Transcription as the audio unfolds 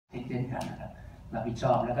เช่นกันนะครับรับผิดช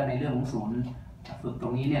อบแล้วก็ในเรื่องของศูนย์ฝึกตร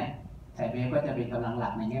งนี้เนี่ยไทยเบฟก็จะเป็นกำลังหลั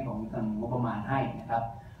กในแง่ของงบประมาณให้นะครับ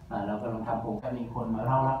เรากำลังทำโครงการมีคนมาเ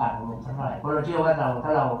ล่ารับการอบรมสักเท่าไหร่เพราะเราเชื่อว่าถ้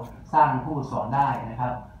าเราสร้างผู้สอนได้นะครั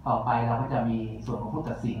บต่อไปเราก็จะมีส่วนของผู้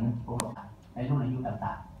ตัดสินอบรมในรุ่นอายุ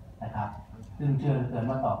ต่างๆนะครับซึ่งเชื่อเกิน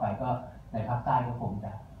ว่าต่อไปก็ในภาคใต้ก็คงจ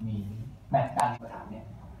ะมีแมตช์การประถามเนี่ย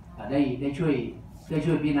ได้ช่วย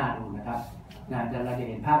พิจารณาดูนะครับงานเราจะ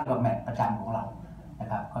เห็นภาพตัวแมตช์ประจำของเรานะ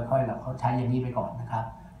ครับค่อยๆเราเขาใช้อย่างนี้ไปก่อนนะครับ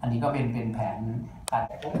อันนี้ก็เป็นแผนการ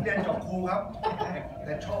ผมเรียนจบครูครับแ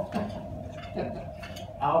ต่ชอบ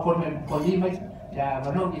เอาคนที่ไม่จะม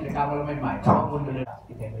าร่วมกิจกรรมเราใหม่ๆขอบคุณไปเลย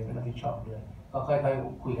ที่แต่ไม่รับผิดชอบด้วยก็ค่อย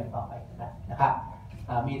ๆคุยกันต่อไปนะครับ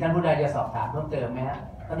มีท่านผู้ใดจะสอบถามเพิ่มเติมไหมฮะ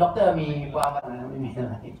ท่านดร.มีความอะไรไม่มีอะ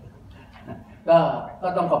ไรก็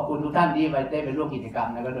ต้องขอบคุณทุกท่านที่ได้ไปร่วมกิจกรรม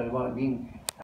แล้วก็โดยเฉพาะยิ่ง